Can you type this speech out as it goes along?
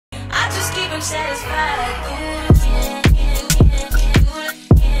What's up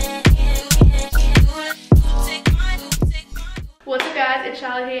guys, it's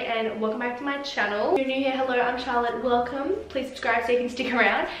Charlotte here and welcome back to my channel. If you're new here, hello, I'm Charlotte, welcome. Please subscribe so you can stick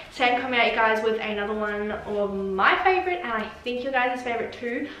around. Today I'm coming at you guys with another one of my favourite, and I think your guys' favourite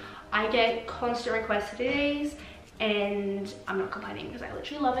too. I get constant requests to do these and I'm not complaining because I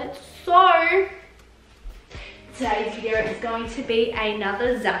literally love it. So today's video is going to be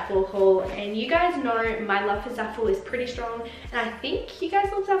another Zaful haul, and you guys know my love for Zaful is pretty strong, and I think you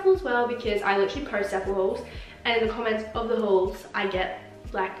guys love Zaful as well because I literally post Zaful hauls. And in the comments of the hauls, I get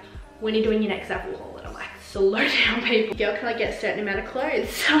like, when are you doing your next Zaful haul? And I'm like, slow down people. Girl can I get a certain amount of clothes?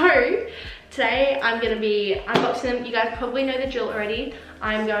 So today I'm gonna be unboxing them. You guys probably know the drill already.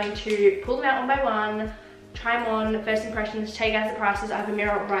 I'm going to pull them out one by one, try them on, first impressions, tell you guys the prices. I have a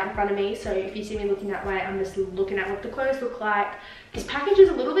mirror right in front of me, so if you see me looking that way, I'm just looking at what the clothes look like. This package is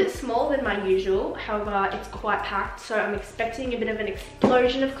a little bit smaller than my usual, however, it's quite packed, so I'm expecting a bit of an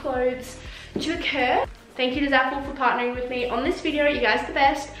explosion of clothes to occur. Thank you to Zaful for partnering with me on this video. You guys are the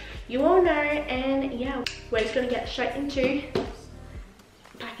best. You all know, and yeah, we're just gonna get straight into the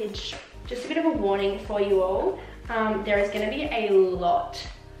package. Just a bit of a warning for you all. There is gonna be a lot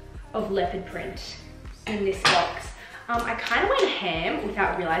of leopard print in this box. I kind of went ham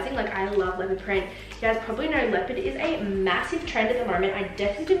without realizing, like I love leopard print. You guys probably know leopard is a massive trend at the moment. I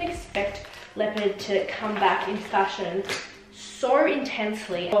definitely didn't expect leopard to come back in fashion so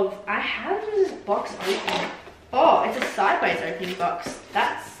intensely. I have this box open. Oh, it's a sideways opening box.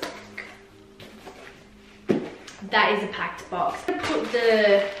 That is a packed box. I'm gonna put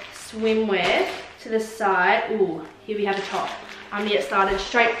the swimwear to the side. Ooh, here we have a top. I'm gonna get started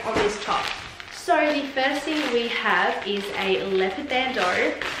straight on this top. So the first thing we have is a leopard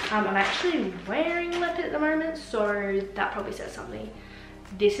bandeau. I'm actually wearing leopard at the moment, so that probably says something.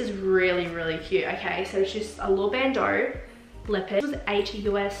 This is really, really cute. Okay, so it's just a little bandeau. Leopard was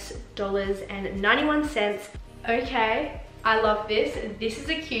 $8.91. Okay, I love this. This is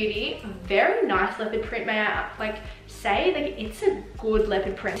a cutie. Very nice leopard print, may I say. Like, it's a good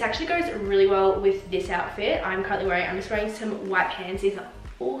leopard print. This actually goes really well with this outfit I'm currently wearing. I'm just wearing some white pants. These are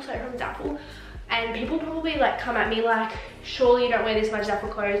also from Zaful. And people probably like come at me like, surely you don't wear this much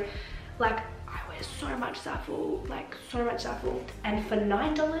Zaful clothes. Like, I wear so much Zaful, like so much Zaful. And for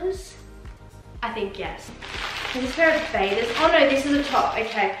 $9, I think yes. And this pair of faders. Oh no, this is a top.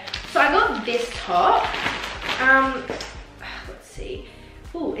 Okay, so I got this top. Let's see.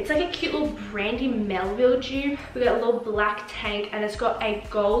 Ooh, it's like a cute little Brandy Melville dupe. We got a little black tank, and it's got a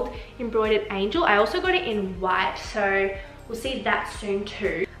gold embroidered angel. I also got it in white, so we'll see that soon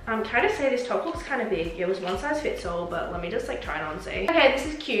too. Can I just say this top looks kind of big. It was one size fits all, but let me just like try it on and see. Okay, this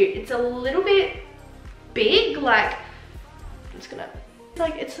is cute. It's a little bit big. Like, I'm just gonna.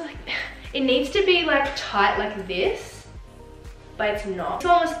 It's like. It needs to be like tight like this, but it's not. This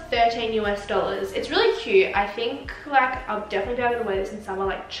one was $13 US. It's really cute. I think like I'll definitely be able to wear this in summer,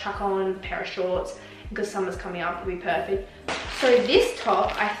 like chuck on a pair of shorts because summer's coming up, it'll be perfect. So this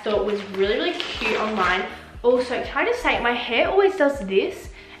top I thought was really, really cute on mine. Also, can I just say, my hair always does this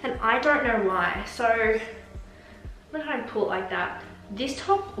and I don't know why. So I'm gonna try and pull it like that. This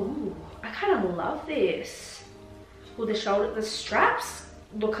top, ooh, I kind of love this. Well, the straps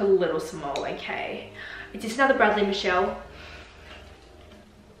look a little small. Okay, it's just another Bradley Michelle.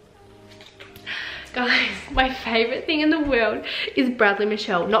 Guys, my favorite thing in the world is Bradley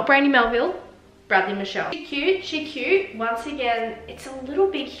Michelle, not Brandy Melville, Bradley Michelle. She's cute. Once again, it's a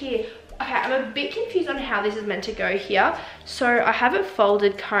little big here. Okay, I'm a bit confused on how this is meant to go here. So I have it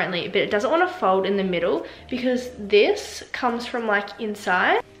folded currently, but it doesn't want to fold in the middle because this comes from like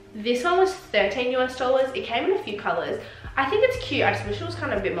inside. This one was $13 US. It came in a few colors. I think it's cute. I just wish it was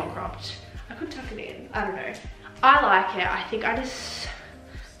kind of a bit more cropped. I could tuck it in. I don't know. I like it. I think I'm not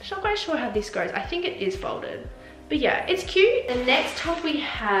quite sure how this goes. I think it is folded. But yeah, it's cute. The next top we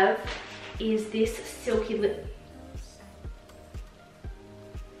have is this silky lip.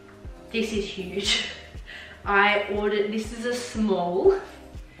 This is huge. I ordered, this is a small.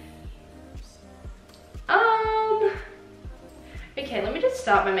 Okay, let me just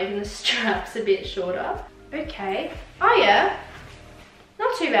start by making the straps a bit shorter. Okay. Oh yeah,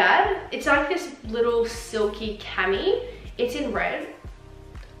 not too bad. It's like this little silky cami. It's in red,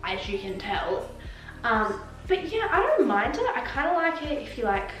 as you can tell. But yeah, I don't mind it. I kind of like it if you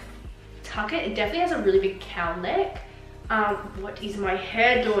like tuck it. It definitely has a really big cow neck. What is my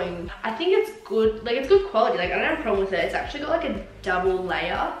hair doing? I think it's good, like it's good quality. Like I don't have a problem with it. It's actually got like a double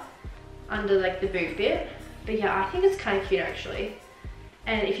layer under like the boot bit. But yeah, I think it's kind of cute actually.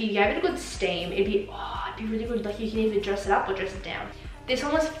 And if you gave it a good steam, it'd be really good. Like you can either dress it up or dress it down. This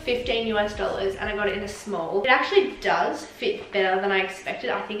one was $15 US and I got it in a small. It actually does fit better than I expected.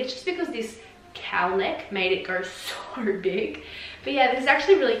 I think it's just because this cowl neck made it go so big. But yeah, this is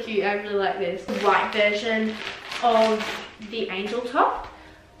actually really cute. I really like this white version of the angel top.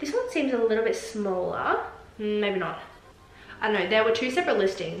 This one seems a little bit smaller. Maybe not. I don't know. There were 2 separate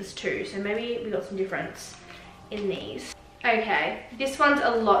listings too, so maybe we got some difference in these. Okay, this one's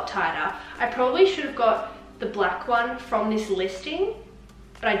a lot tighter. I probably should have got the black one from this listing,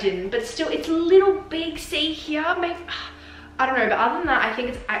 but I didn't. But still, it's a little big. See here? Maybe, I don't know, but other than that, I think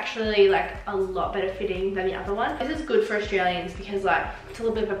it's actually like a lot better fitting than the other one. This is good for Australians because like it's a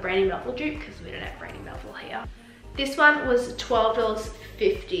little bit of a Brandy Melville dupe because we don't have Brandy Melville here. This one was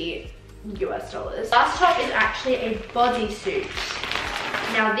 $12.50 US. Last top is actually a bodysuit.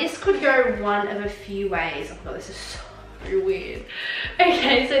 Now this could go one of a few ways. Oh god, this is so weird.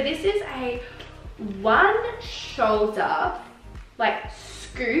 Okay, so this is a one shoulder like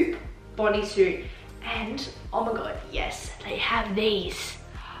scoop bodysuit, and oh my god, yes, they have these.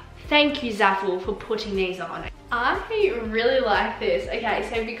 Thank you ZAFUL for putting these on. I really like this. Okay,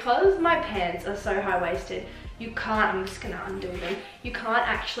 so because my pants are so high-waisted, you can't, I'm just gonna undo them, you can't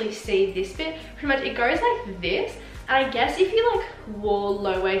actually see this bit. Pretty much it goes like this, and I guess if you like wore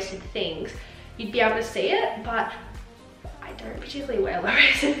low-waisted things, you'd be able to see it, but I don't particularly wear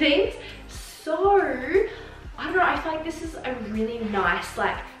low-waisted things. So, I don't know, I feel like this is a really nice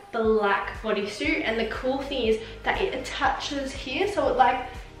like black bodysuit, and the cool thing is that it attaches here, so it like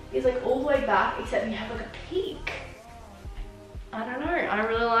is like all the way back, except you have like a peak. I don't know, I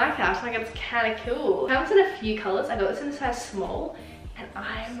really like that. I feel like it's kind of cool. It comes in a few colors. I got this in a size small, and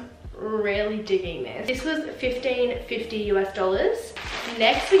I'm really digging this. This was $15.50 US.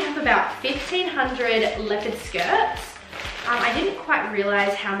 Next we have about 1,500 leopard skirts. I didn't quite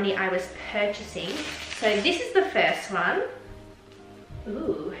realize how many I was purchasing. So this is the first one.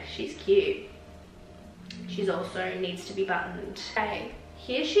 Ooh, she's cute. She's also needs to be buttoned. Okay,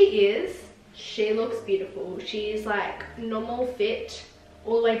 here she is. She looks beautiful. She's like normal fit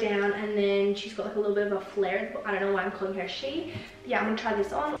all the way down, and then she's got like a little bit of a flare. I don't know why I'm calling her she. Yeah, I'm gonna try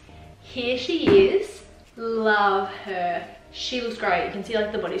this on. Here she is. Love her. She looks great. You can see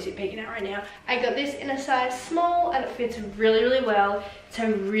like the bodysuit peeking out right now. I got this in a size small and it fits really, really well. It's a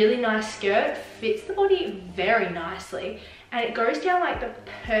really nice skirt. Fits the body very nicely. And it goes down like the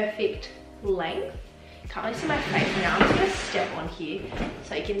perfect length. Can't really see my face right now. I'm just gonna step on here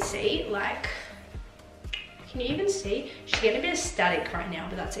so you can see, like, can you even see? She's getting a bit of static right now,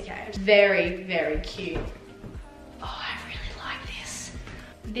 but that's okay. It's very, very cute. Oh, I really like this.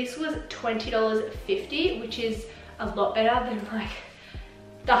 This was $20.50, which is a lot better than like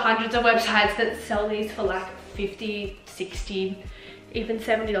the hundreds of websites that sell these for like $50, $60, even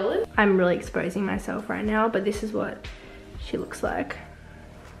 $70. I'm really exposing myself right now, but this is what she looks like.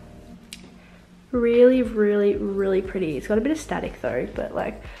 Really, really, really pretty. It's got a bit of static though, but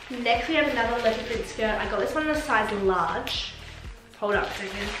like. Next we have another leopard print skirt. I got this one in a size large. Hold up a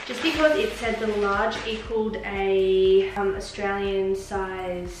second. Just because it said the large equaled a Australian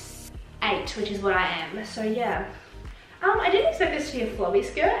size 8, which is what I am. So yeah. I didn't expect this to be a flowy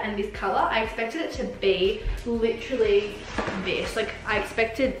skirt and this color. I expected it to be literally this. Like I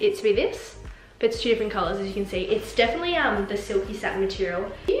expected it to be this, but it's 2 different colors as you can see. It's definitely the silky satin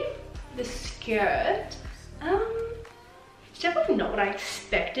material. The skirt, it's definitely not what I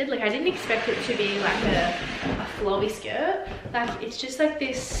expected. Like I didn't expect it to be like a flowy skirt. Like it's just like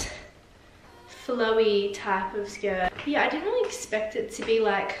this flowy type of skirt. Yeah, I didn't really expect it to be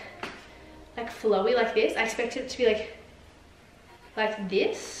like flowy like this. I expected it to be like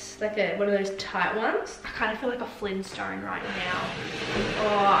this, like one of those tight ones. I kind of feel like a Flintstone right now.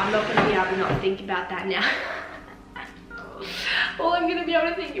 Oh, I'm not gonna be able to not think about that now. All I'm gonna be able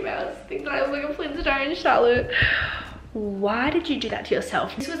to think about is think that I look like a Flintstone, Charlotte. Why did you do that to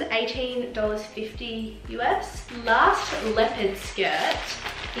yourself? This was $18.50 US. Last leopard skirt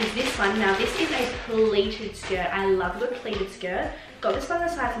is this one. Now this is a pleated skirt. I love the pleated skirt. Got this one in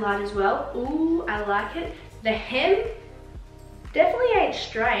a size large as well. Ooh, I like it. The hem definitely ain't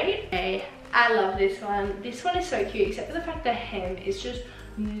straight. Okay, I love this one. This one is so cute, except for the fact the hem is just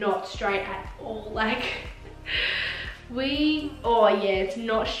not straight at all. Like, oh yeah, it's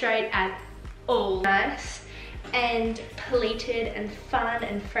not straight at all. Nice and pleated and fun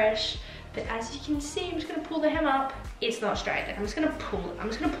and fresh. But as you can see, I'm just gonna pull the hem up. It's not straight. Like I'm just gonna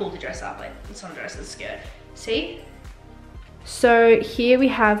pull the dress up. Like it's not a dress, it's a skirt. See? So here we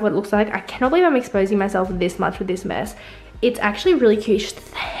have what it looks like. I cannot believe I'm exposing myself this much with this mess. It's actually really cute. It's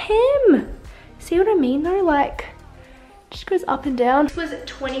just the hem. See what I mean though? Like, just goes up and down. This was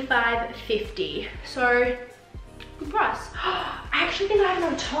 $25.50. So Good price. I actually think I have it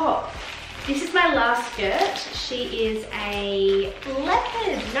on top. This is my last skirt. She is a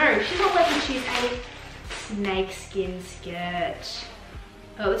leopard. No, she's not leopard. She's a snakeskin skirt.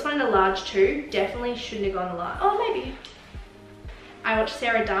 Oh, this one in a large too. Definitely shouldn't have gone a large. Oh, maybe. I watched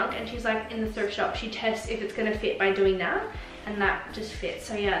Sarah Dunk and she's like in the thrift shop. She tests if it's gonna fit by doing that, and that just fits.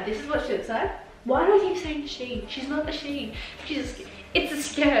 So yeah, this is what she looks like. Why do I keep saying she? She's not a she. It's a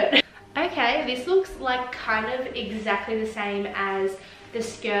skirt. Okay, this looks like kind of exactly the same as the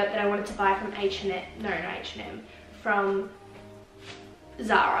skirt that I wanted to buy from H&M. No, not H&M. From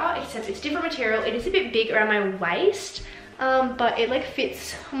Zara, except it's different material. It is a bit big around my waist, but it like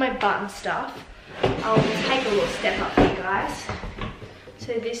fits on my butt and stuff. I'll take a little step up for you guys.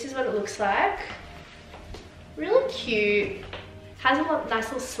 So this is what it looks like. Really cute. Has a nice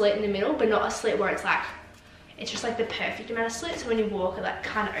little slit in the middle, but not a slit where it's like, it's just like the perfect amount of slit. So when you walk, it like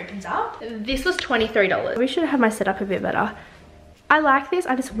kind of opens up. This was $23. We should have my setup a bit better. I like this.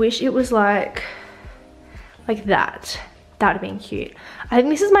 I just wish it was like that. That would have been cute. I think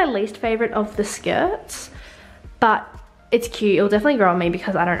this is my least favorite of the skirts, but it's cute. It'll definitely grow on me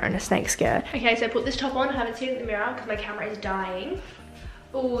because I don't own a snake skirt. Okay, so I put this top on. I haven't seen it in the mirror because my camera is dying.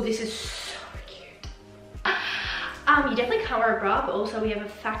 Oh, this is so cute. You definitely can't wear a bra, but also we have a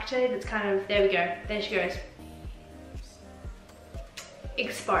factor that's kind of, there we go. There she goes.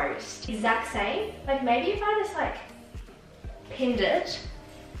 Exposed. Exact same. Like maybe if I just like pinned it,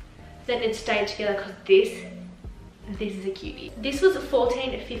 then it'd stay together because this is a cutie. This was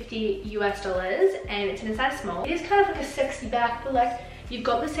 $14.50 US, and it's in a size small. It is kind of like a sexy back, but like you've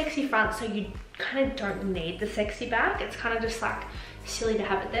got the sexy front, so you kind of don't need the sexy back. It's kind of just like silly to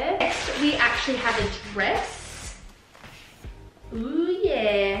have it there. Next, we actually have a dress. Ooh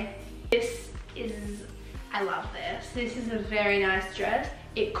yeah. I love this. This is a very nice dress.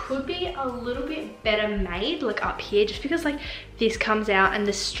 It could be a little bit better made, like up here, just because like this comes out and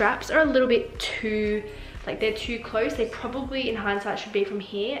the straps are a little bit too, like they're too close. They probably in hindsight should be from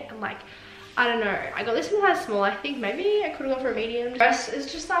here, and like, I don't know. I got this in size small. I think maybe I could have gone for a medium. The dress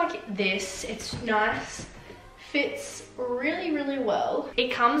is just like this. It's nice. Fits really, really well. It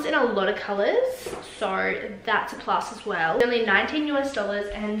comes in a lot of colors, so that's a plus as well. It's only $19 US,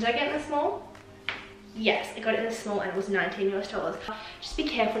 and did I get in a small? Yes, I got it in a small and it was $19 US. Just be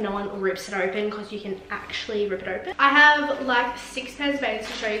careful no one rips it open because you can actually rip it open. I have like 6 pairs of bathers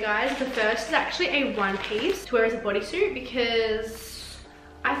to show you guys. The first is actually a one piece to wear as a bodysuit because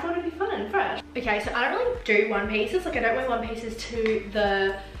I thought it'd be fun and fresh. Okay, so I don't really do one pieces. Like I don't wear one pieces to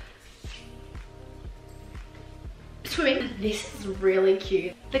the swimming. This is really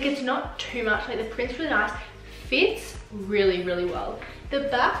cute. Like it's not too much, like the print's really nice. Fits really, really well. The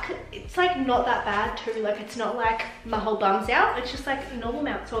back, it's like not that bad too. Like it's not like my whole bum's out. It's just like a normal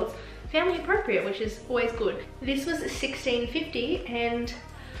amount, so it's family appropriate, which is always good. This was $16.50, and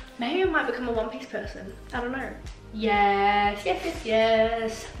maybe I might become a one-piece person. I don't know. Yes, yes, yes,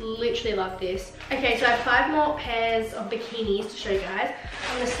 yes. Literally love this. Okay, so I have 5 more pairs of bikinis to show you guys.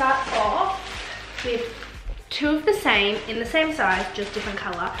 I'm gonna start off with 2 of the same, in the same size, just different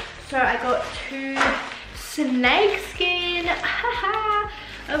color. So I got 2 snakeskin.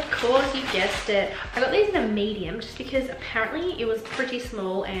 Of course, you guessed it. I got these in a medium just because apparently it was pretty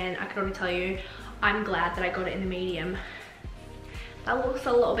small, and I can already tell you I'm glad that I got it in the medium. That looks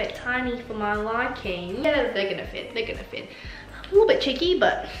a little bit tiny for my liking. Yeah, they're gonna fit, they're gonna fit. A little bit cheeky,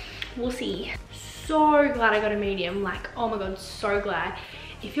 but we'll see. So glad I got a medium, like oh my god, so glad.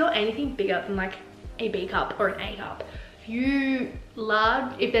 If you're anything bigger than like a B cup or an A cup,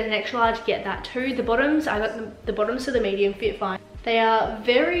 if there's an extra large, get that too. The bottoms, I got the bottoms to the medium fit fine. They are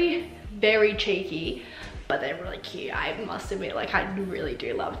very, very cheeky, but they're really cute. I must admit, like I really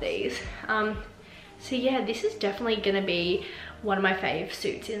do love these. So yeah, this is definitely gonna be one of my fave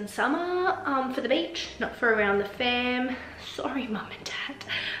suits in summer, for the beach, not for around the fam. Sorry, mum and dad.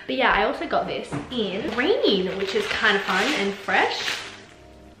 But yeah, I also got this in green, which is kind of fun and fresh.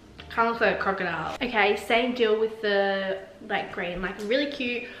 Kind of looks like a crocodile. Okay, same deal with the like green, like really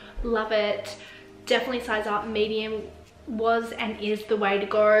cute, love it. Definitely size up. Medium was and is the way to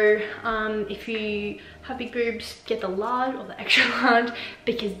go. If you have big boobs, get the large or the extra large,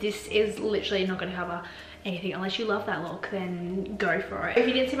 because this is literally not going to cover anything unless you love that look. Then go for it. If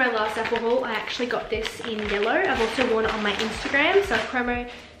you didn't see my last Zaful haul, I actually got this in yellow. I've also worn it on my Instagram, so promo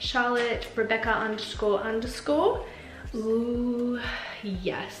Charlotte Rebecca __. Ooh,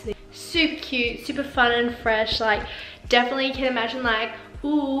 yes, super cute, super fun and fresh. Like definitely can imagine like,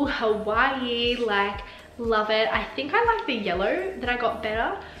 ooh, Hawaii, like love it. I think I like the yellow that I got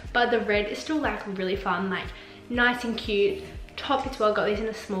better, but the red is still like really fun, like nice and cute. Top as well, got these in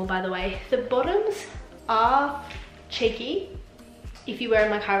a small by the way. The bottoms are cheeky if you wear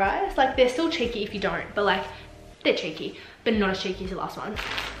them like high rise. Like they're still cheeky if you don't, but like they're cheeky, but not as cheeky as the last one.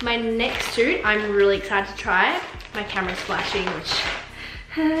 My next suit, I'm really excited to try it. My camera's flashing,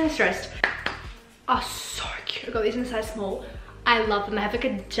 which stressed. Oh, so cute. I got these in a size small. I love them. They have like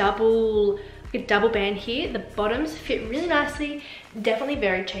a double band here. The bottoms fit really nicely. Definitely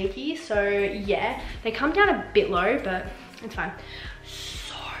very cheeky. So yeah, they come down a bit low, but it's fine.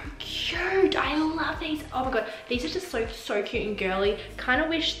 So cute. I love these. Oh my god, these are just so cute and girly. Kind of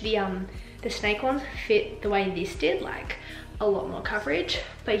wish the snake ones fit the way this did, like a lot more coverage.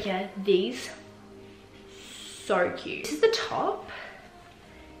 But yeah, these so cute. This is the top.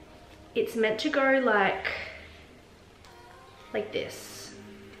 It's meant to go like this.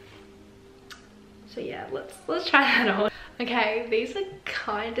 So yeah, let's try that on. Okay, these are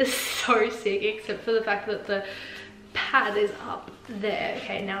kind of so sick, except for the fact that the pad is up there.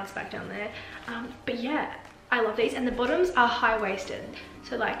 Okay, now it's back down there. But yeah, I love these, and the bottoms are high-waisted.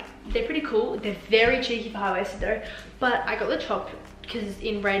 So like, they're pretty cool. They're very cheeky for high-waisted though. But I got the top because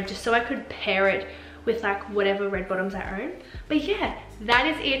in red, just so I could pair it with like whatever red bottoms I own. But yeah, that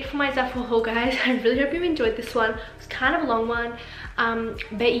is it for my Zaful haul, guys. I really hope you enjoyed this one. It was kind of a long one.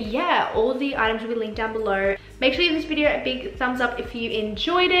 But yeah, all the items will be linked down below. Make sure you give this video a big thumbs up if you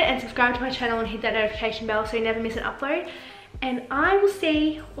enjoyed it, and subscribe to my channel and hit that notification bell so you never miss an upload. And I will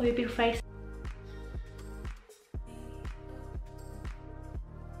see all your beautiful faces